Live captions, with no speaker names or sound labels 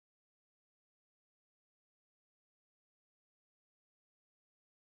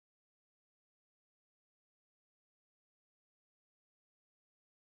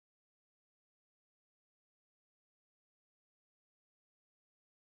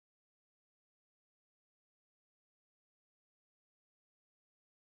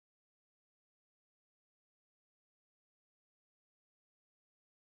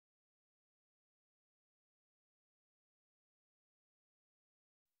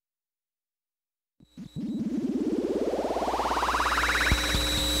Hello,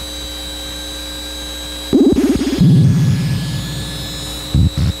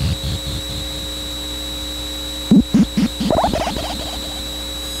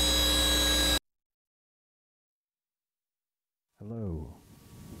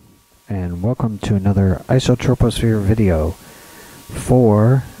 and welcome to another Isotroposphere video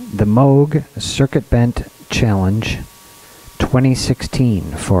for the Moog Circuit Bent Challenge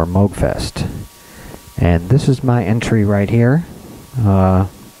 2016 for Moogfest. And this is my entry right here. This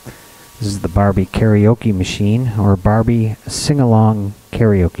is the Barbie karaoke machine, or Barbie sing-along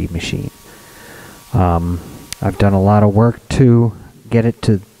karaoke machine. I've done a lot of work to get it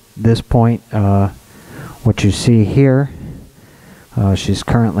to this point. What you see here, she's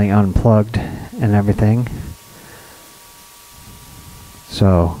currently unplugged and everything.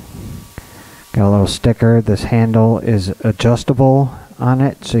 So, got a little sticker. This handle is adjustable on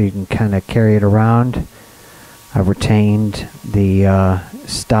it, so you can kind of carry it around. I've retained the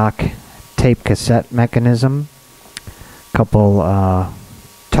stock tape cassette mechanism. Couple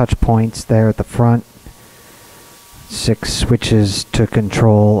touch points there at the front. 6 switches to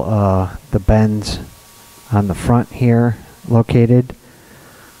control the bends on the front here located.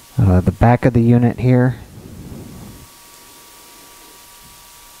 The back of the unit here,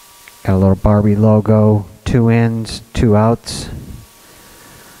 got a little Barbie logo, 2 ins, 2 outs,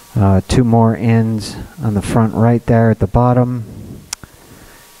 2 more ins on the front right there at the bottom.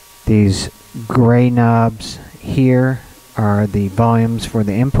 These gray knobs here are the volumes for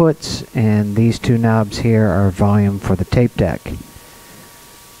the inputs, and these 2 knobs here are volume for the tape deck.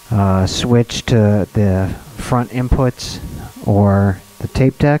 Switch to the front inputs or the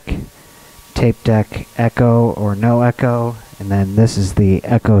tape deck echo or no echo, and then this is the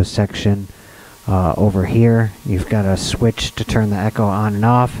echo section over here. You've got a switch to turn the echo on and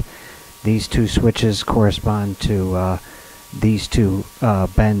off. These 2 switches correspond to these 2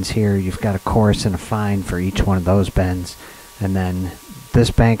 bends here. You've got a coarse and a fine for each one of those bends, and then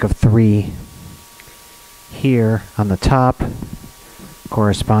this bank of 3 here on the top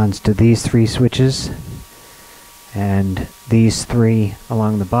corresponds to these 3 switches, and these 3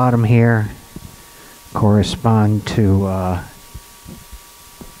 along the bottom here correspond to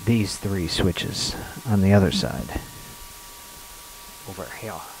these 3 switches on the other side over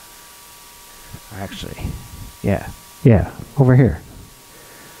here. Actually, yeah, over here.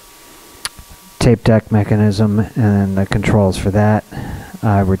 Tape deck mechanism and the controls for that.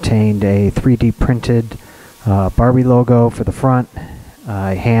 I retained a 3D printed Barbie logo for the front.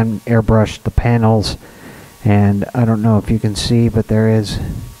 I hand airbrushed the panels, and I don't know if you can see, but there is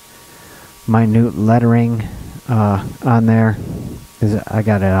minute lettering on there. I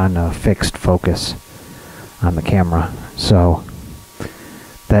got it on a fixed focus on the camera, so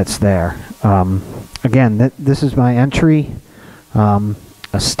that's there. Again, this is my entry.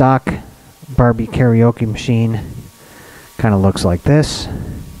 A stock Barbie karaoke machine kind of looks like this,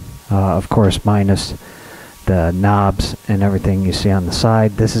 of course minus the knobs and everything you see on the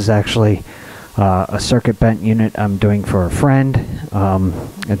side. This is actually a circuit bent unit I'm doing for a friend.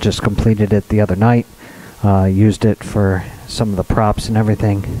 I just completed it the other night. Used it for some of the props and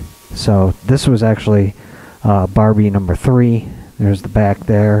everything. So this was actually Barbie number 3. There's the back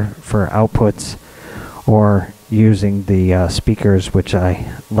there for outputs, or using the speakers, which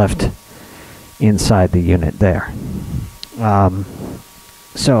I left inside the unit there.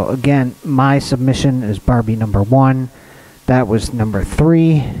 So again, my submission is Barbie number 1. That was number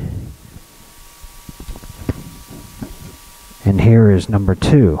 3. And here is number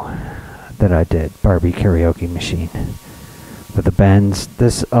 2 that I did, Barbie karaoke machine with the bends.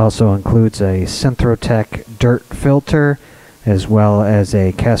 This also includes a Synthrotech dirt filter, as well as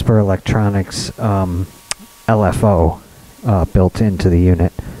a Casper Electronics LFO built into the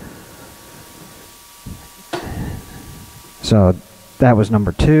unit. So that was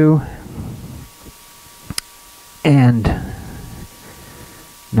number 2. And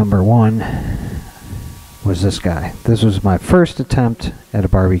number 1 was this guy. This was my first attempt at a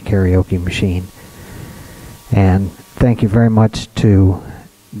Barbie karaoke machine. And thank you very much to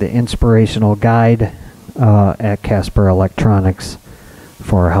the inspirational guide at Casper Electronics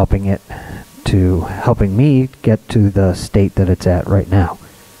for helping me get to the state that it's at right now.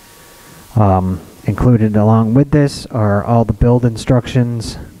 Included along with this are all the build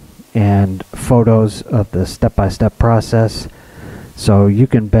instructions and photos of the step-by-step process, so you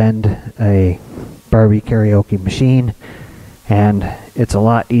can bend a Barbie karaoke machine, and it's a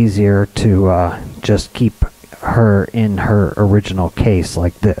lot easier to just keep her in her original case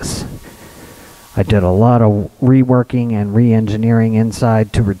like this. I did a lot of reworking and re-engineering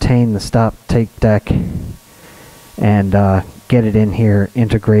inside to retain the stop tape deck and get it in here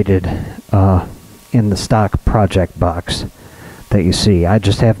integrated in the stock project box that you see. I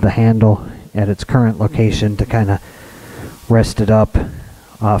just have the handle at its current location to kind of rest it up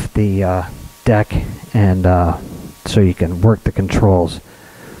off the deck, and so you can work the controls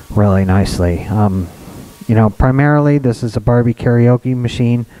really nicely. You know, primarily this is a Barbie karaoke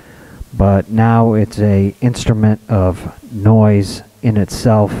machine, but now it's a instrument of noise in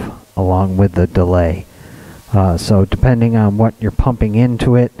itself along with the delay. So depending on what you're pumping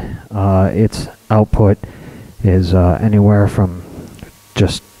into it, its output is anywhere from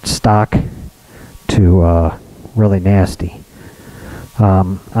just stock to really nasty.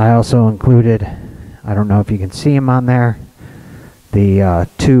 I also included, I don't know if you can see them on there, the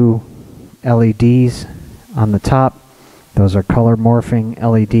two LEDs on the top. Those are color morphing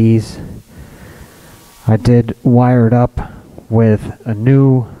LEDs. I did wire it up with a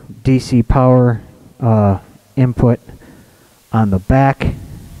new DC power input on the back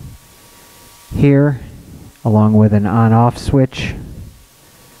here, along with an on-off switch.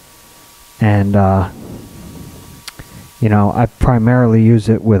 And you know, I primarily use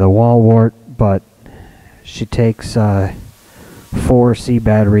it with a wall wart, but she takes 4 C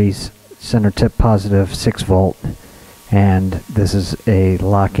batteries, center tip positive, 6 volt, and this is a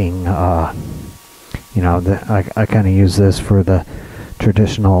locking, you know, I kind of use this for the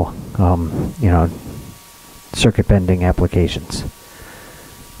traditional, you know, circuit bending applications.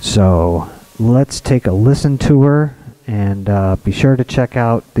 So let's take a listen to her, and be sure to check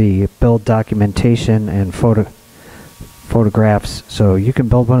out the build documentation and photographs so you can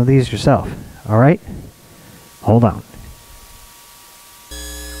build one of these yourself. Alright? Hold on.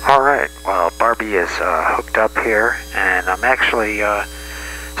 Alright, well, Barbie is hooked up here, and I'm actually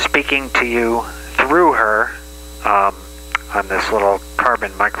speaking to you through her on this little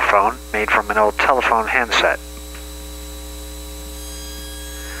carbon microphone made from an old telephone handset.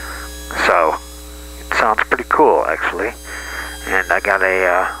 So, it sounds pretty cool, actually. And I got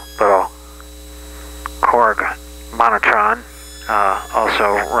a little Korg Monotron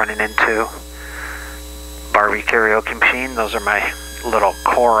also running into Barbie karaoke machine. Those are my little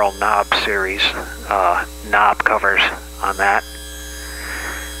Coral knob series knob covers on that.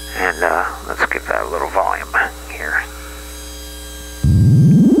 And let's give that a little volume here.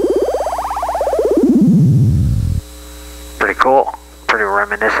 Pretty cool. Pretty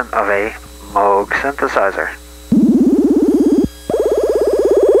reminiscent of a Moog synthesizer.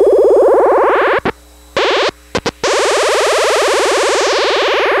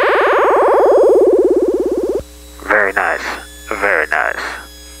 Very nice. Very nice.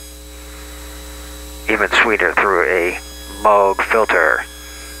 Even sweeter through a Moog filter.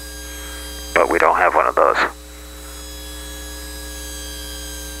 But we don't have one of those.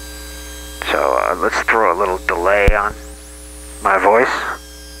 So let's throw a little delay on my voice.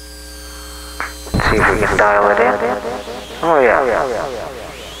 See if we can dial it in. Oh yeah.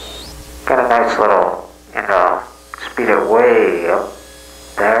 Got a nice little, you know, speed it way up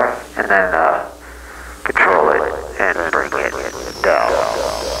there, and then control it and bring it down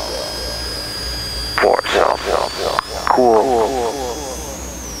for some cool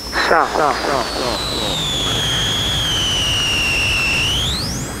sound.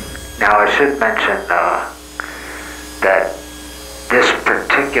 Now I should mention that this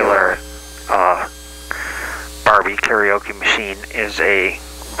particular Barbie karaoke machine is a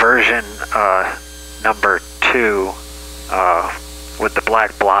version number 2 with the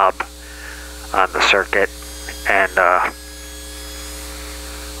black blob on the circuit, and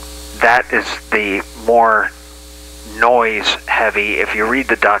that is the more noise heavy. If you read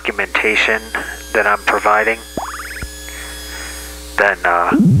the documentation that I'm providing, then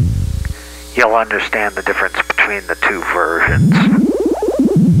you'll understand the difference between the two versions.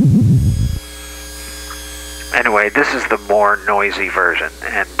 Anyway, this is the more noisy version,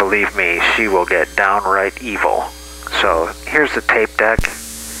 and believe me, she will get downright evil. So here's the tape deck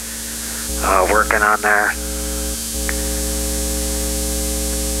working on there.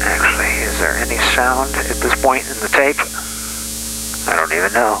 Actually, is there any sound at this point in the tape? I don't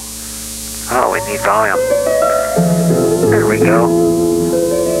even know. Oh, we need volume. There we go.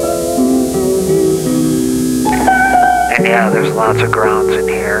 And yeah, there's lots of grounds in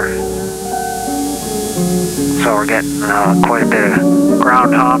here. So we're getting quite a bit of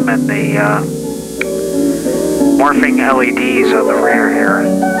ground hum, and the morphing LEDs on the rear here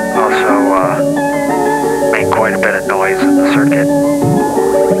also make quite a bit of noise in the circuit.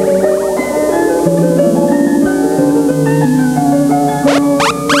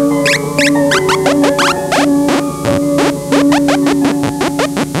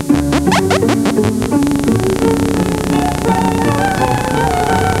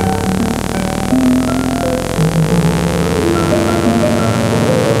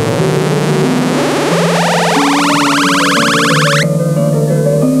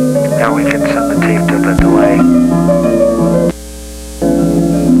 Now we can send the tape to the delay.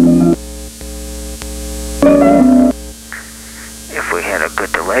 If we had a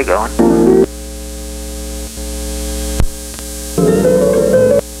good delay going.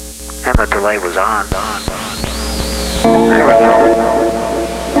 And the delay was on. There we go.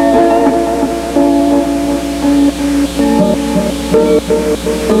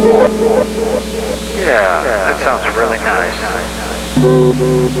 Yeah, that sounds really nice.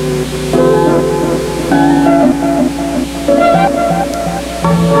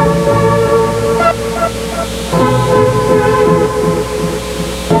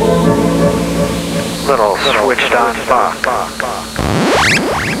 Little switched on Bach.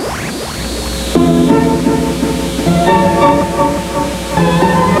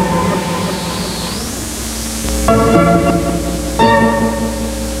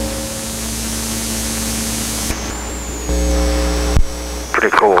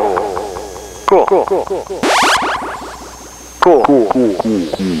 Pretty cool.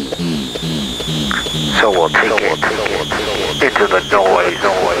 So we'll take it into the noise.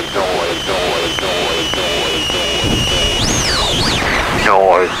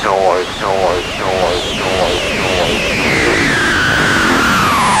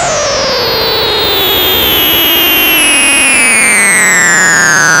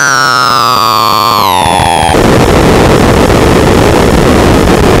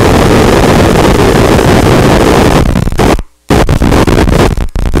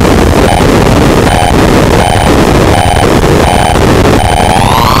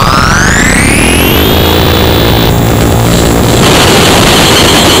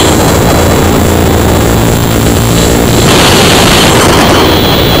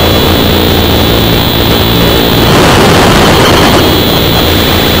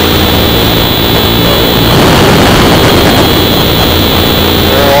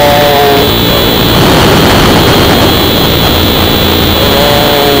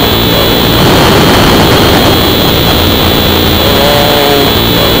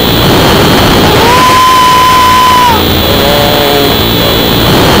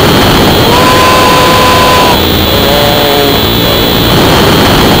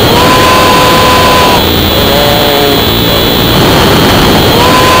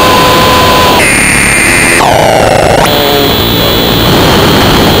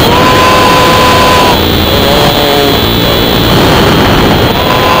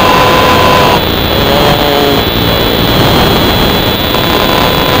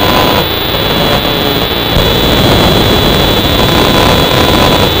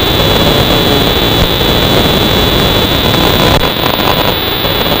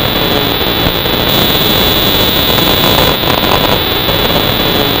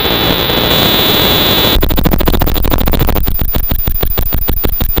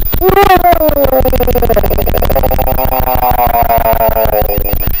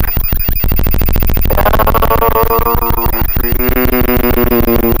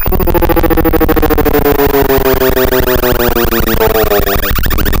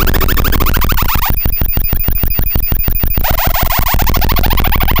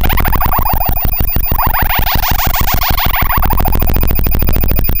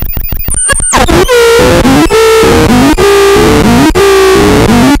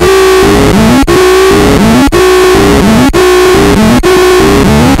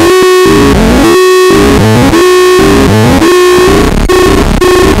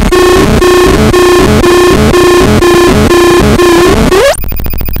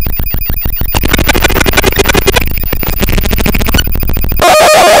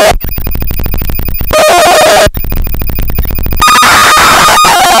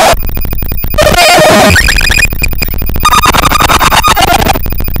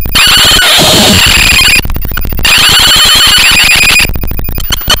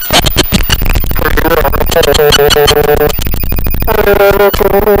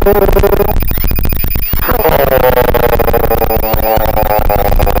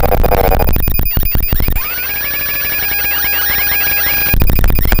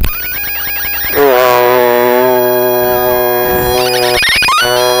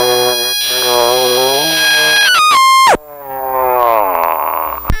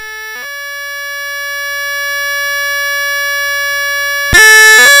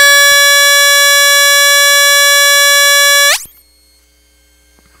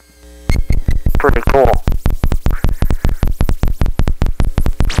 Pretty cool.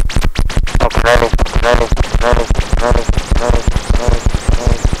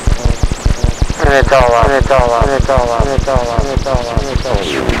 And it's all up.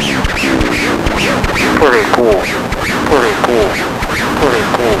 Pretty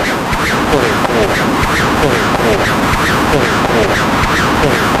cool.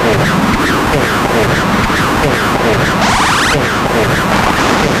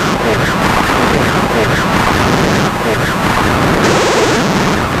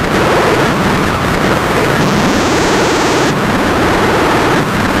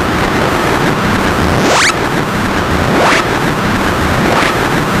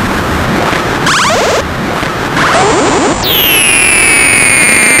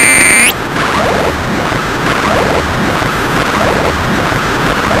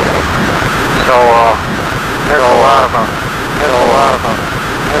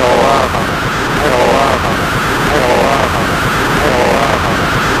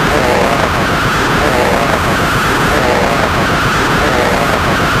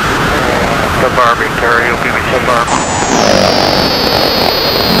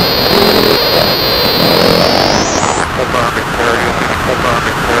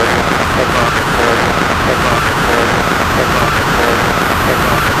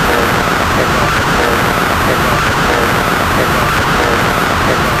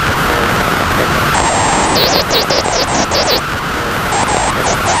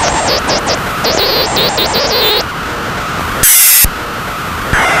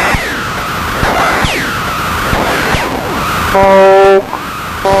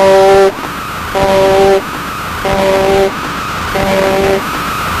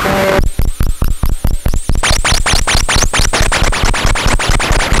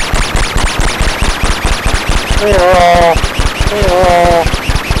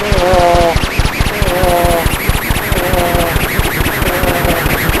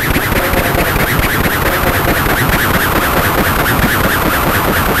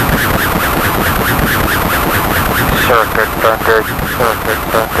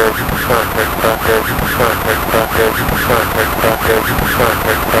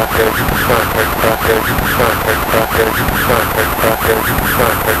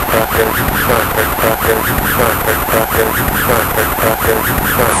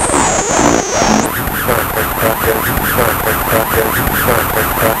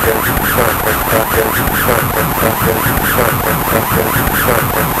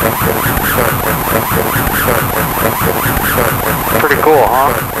 Pretty cool,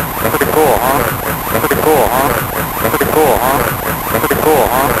 huh? Pretty cool, huh? Pretty cool, huh? Pretty cool, huh? Pretty cool,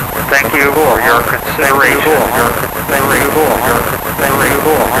 huh? Thank you for your consideration. Very cool, huh? Very cool, huh? Very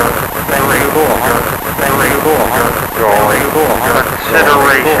cool, huh? Very cool, huh? Very cool, huh?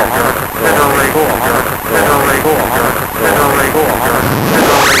 Consideration. Very cool, huh? Very cool, huh? Very cool, huh?